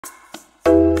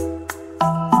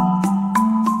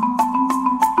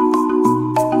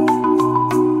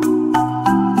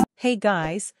Hey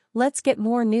guys, let's get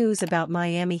more news about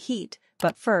Miami Heat,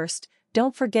 but first,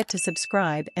 don't forget to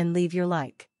subscribe and leave your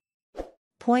like.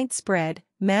 Point spread,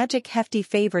 Magic hefty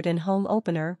favorite in home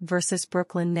opener versus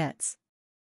Brooklyn Nets.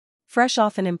 Fresh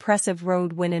off an impressive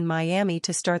road win in Miami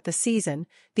to start the season,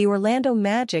 the Orlando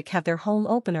Magic have their home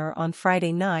opener on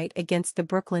Friday night against the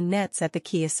Brooklyn Nets at the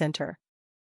Kia Center.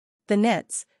 The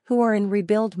Nets, who are in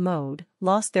rebuild mode,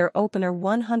 lost their opener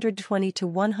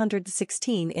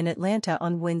 120-116 in Atlanta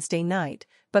on Wednesday night,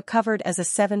 but covered as a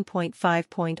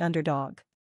 7.5-point underdog.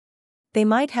 They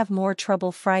might have more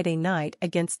trouble Friday night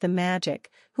against the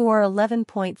Magic, who are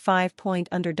 11.5-point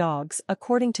underdogs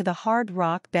according to the Hard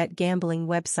Rock Bet gambling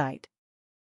website.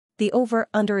 The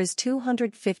over-under is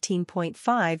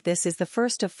 215.5. This is the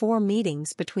first of 4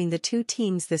 meetings between the two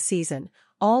teams this season,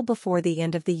 all before the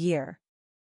end of the year.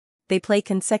 They play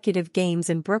consecutive games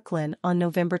in Brooklyn on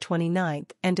November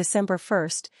 29th and December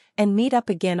 1st, and meet up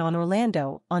again on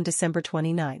Orlando on December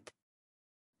 29th.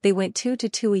 They went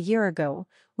 2-2 a year ago,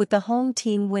 with the home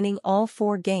team winning all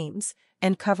 4 games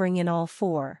and covering in all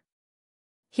 4.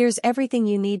 Here's everything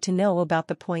you need to know about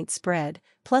the point spread,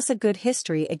 plus a good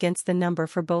history against the number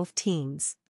for both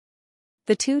teams.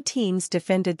 The two teams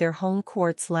defended their home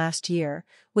courts last year,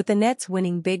 with the Nets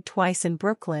winning big twice in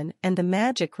Brooklyn and the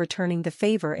Magic returning the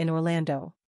favor in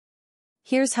Orlando.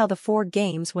 Here's how the 4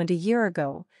 games went a year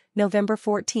ago. November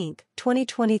 14,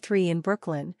 2023 in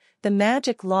Brooklyn, the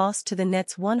Magic lost to the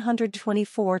Nets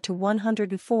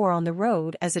 124-104 on the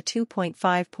road as a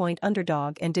 2.5-point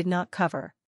underdog and did not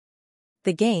cover.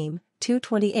 The game,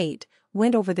 228,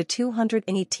 went over the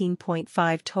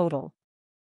 218.5 total.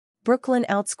 Brooklyn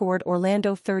outscored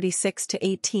Orlando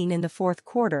 36-18 in the fourth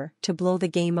quarter to blow the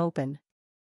game open.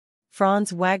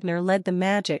 Franz Wagner led the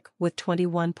Magic with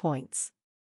 21 points.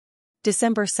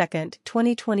 December 2,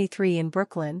 2023 in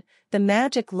Brooklyn, the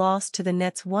Magic lost to the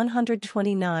Nets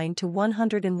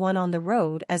 129-101 on the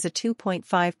road as a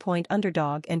 2.5-point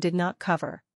underdog and did not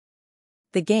cover.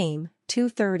 The game,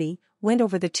 230, went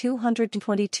over the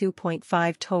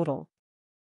 222.5 total.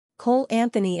 Cole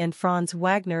Anthony and Franz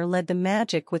Wagner led the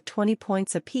Magic with 20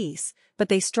 points apiece, but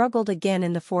they struggled again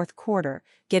in the fourth quarter,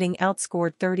 getting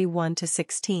outscored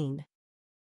 31-16.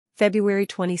 February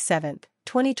 27,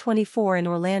 2024 in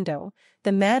Orlando,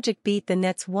 the Magic beat the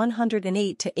Nets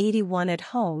 108-81 at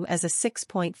home as a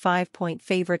 6.5-point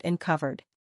favorite and covered.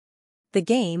 The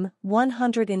game,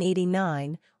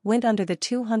 189, went under the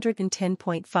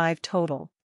 210.5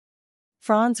 total.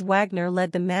 Franz Wagner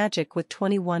led the Magic with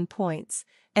 21 points,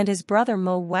 and his brother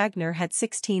Mo Wagner had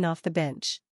 16 off the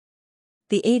bench.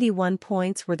 The 81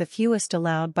 points were the fewest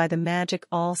allowed by the Magic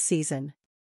all season.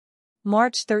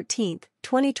 March 13,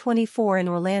 2024 in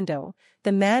Orlando,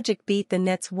 the Magic beat the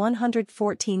Nets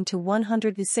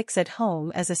 114-106 at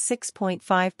home as a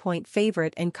 6.5-point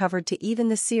favorite and covered to even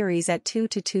the series at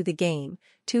 2-2. The game,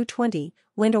 220,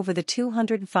 went over the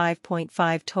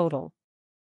 205.5 total.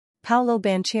 Paolo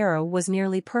Banchero was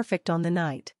nearly perfect on the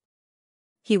night.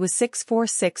 He was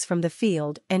 6-for-6 from the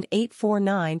field and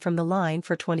 8-for-9 from the line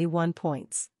for 21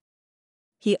 points.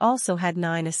 He also had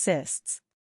 9 assists.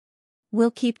 We'll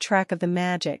keep track of the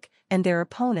Magic and their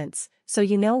opponents so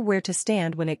you know where to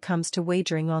stand when it comes to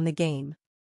wagering on the game.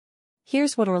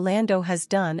 Here's what Orlando has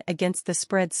done against the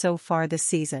spread so far this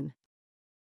season.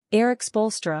 Erik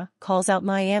Spoelstra calls out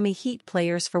Miami Heat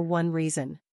players for one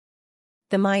reason.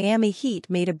 The Miami Heat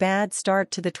made a bad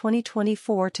start to the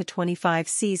 2024-25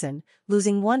 season,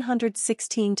 losing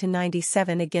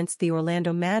 116-97 against the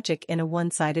Orlando Magic in a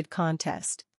one-sided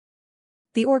contest.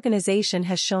 The organization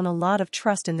has shown a lot of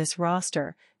trust in this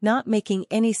roster, not making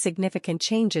any significant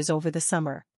changes over the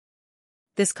summer.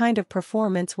 This kind of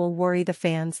performance will worry the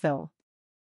fans though.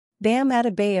 Bam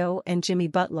Adebayo and Jimmy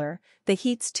Butler, the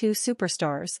Heat's 2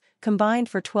 superstars, combined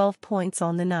for 12 points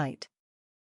on the night.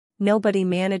 Nobody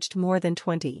managed more than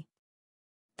 20.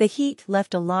 The Heat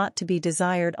left a lot to be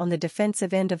desired on the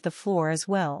defensive end of the floor as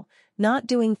well, not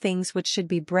doing things which should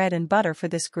be bread and butter for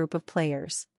this group of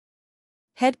players.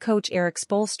 Head coach Erik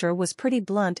Spoelstra was pretty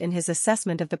blunt in his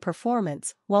assessment of the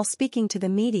performance while speaking to the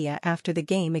media after the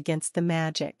game against the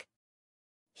Magic.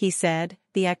 He said,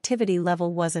 "The activity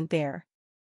level wasn't there.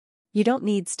 You don't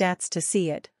need stats to see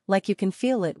it, like you can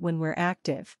feel it when we're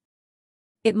active.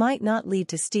 It might not lead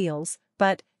to steals,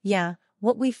 but, yeah,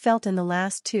 what we felt in the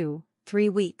last 2-3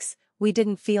 weeks, we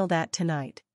didn't feel that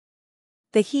tonight."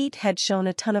 The Heat had shown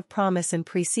a ton of promise in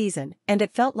preseason, and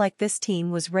it felt like this team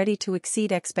was ready to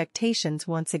exceed expectations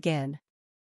once again.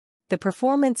 The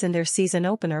performance in their season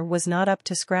opener was not up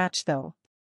to scratch though.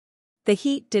 The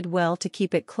Heat did well to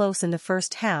keep it close in the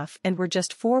first half and were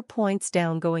just 4 points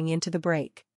down going into the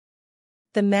break.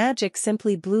 The Magic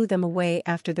simply blew them away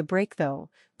after the break though,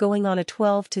 going on a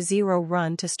 12-0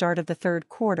 run to start of the third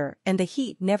quarter, and the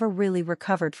Heat never really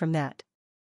recovered from that.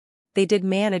 They did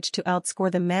manage to outscore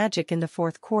the Magic in the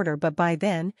fourth quarter, but by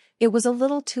then, it was a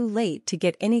little too late to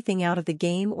get anything out of the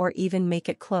game or even make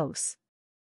it close.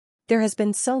 There has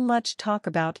been so much talk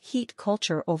about Heat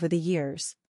culture over the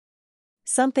years.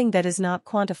 Something that is not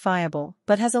quantifiable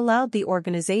but has allowed the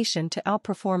organization to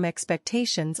outperform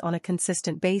expectations on a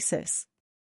consistent basis.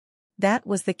 That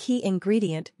was the key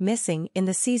ingredient missing in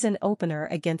the season opener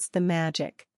against the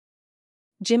Magic.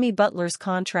 Jimmy Butler's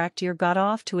contract year got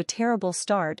off to a terrible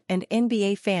start and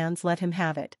NBA fans let him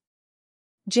have it.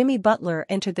 Jimmy Butler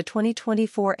entered the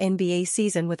 2024 NBA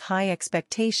season with high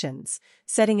expectations,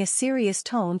 setting a serious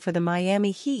tone for the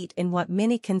Miami Heat in what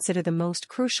many consider the most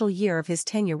crucial year of his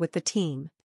tenure with the team.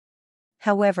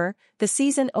 However, the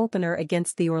season opener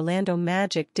against the Orlando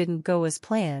Magic didn't go as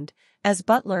planned, as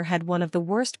Butler had one of the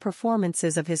worst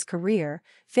performances of his career,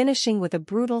 finishing with a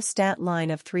brutal stat line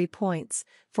of 3 points,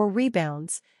 4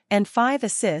 rebounds, and 5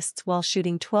 assists while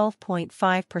shooting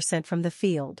 12.5% from the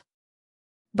field.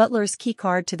 Butler's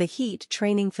keycard to the Heat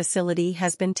training facility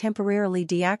has been temporarily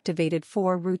deactivated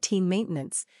for routine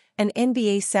maintenance, an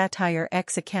NBA Satire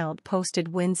X account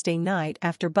posted Wednesday night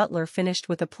after Butler finished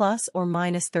with a plus or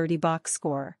minus 30 box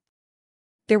score.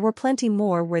 There were plenty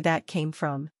more where that came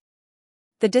from.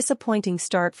 The disappointing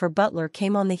start for Butler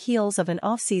came on the heels of an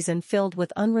offseason filled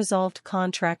with unresolved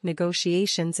contract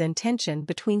negotiations and tension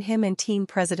between him and team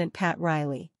president Pat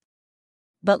Riley.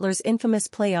 Butler's infamous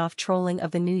playoff trolling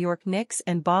of the New York Knicks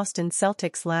and Boston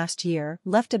Celtics last year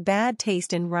left a bad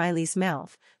taste in Riley's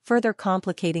mouth, further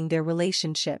complicating their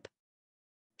relationship.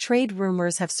 Trade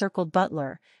rumors have circled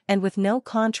Butler, and with no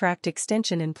contract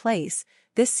extension in place,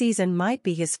 this season might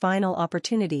be his final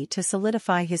opportunity to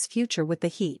solidify his future with the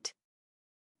Heat.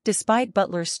 Despite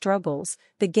Butler's struggles,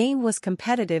 the game was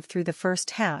competitive through the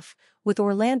first half, with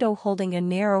Orlando holding a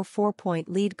narrow 4-point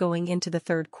lead going into the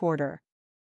third quarter.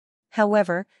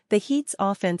 However, the Heat's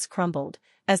offense crumbled,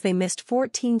 as they missed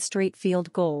 14 straight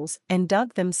field goals and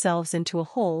dug themselves into a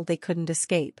hole they couldn't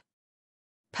escape.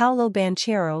 Paolo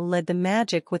Banchero led the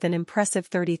Magic with an impressive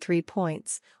 33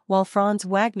 points, while Franz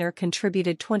Wagner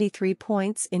contributed 23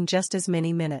 points in just as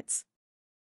many minutes.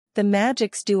 The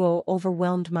Magic's duo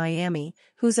overwhelmed Miami,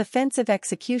 whose offensive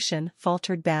execution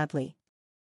faltered badly.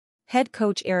 Head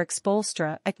coach Erik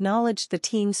Spoelstra acknowledged the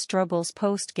team's struggles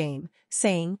post-game,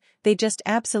 saying, "They just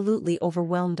absolutely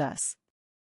overwhelmed us.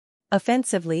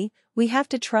 Offensively, we have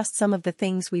to trust some of the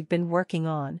things we've been working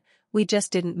on, we just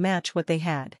didn't match what they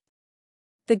had."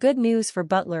 The good news for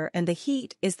Butler and the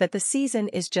Heat is that the season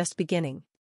is just beginning.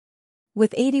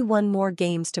 With 81 more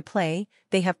games to play,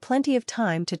 they have plenty of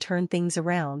time to turn things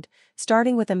around,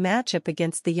 starting with a matchup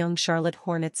against the young Charlotte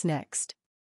Hornets next.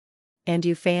 And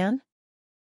you, fan?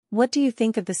 What do you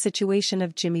think of the situation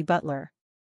of Jimmy Butler?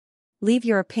 Leave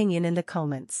your opinion in the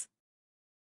comments.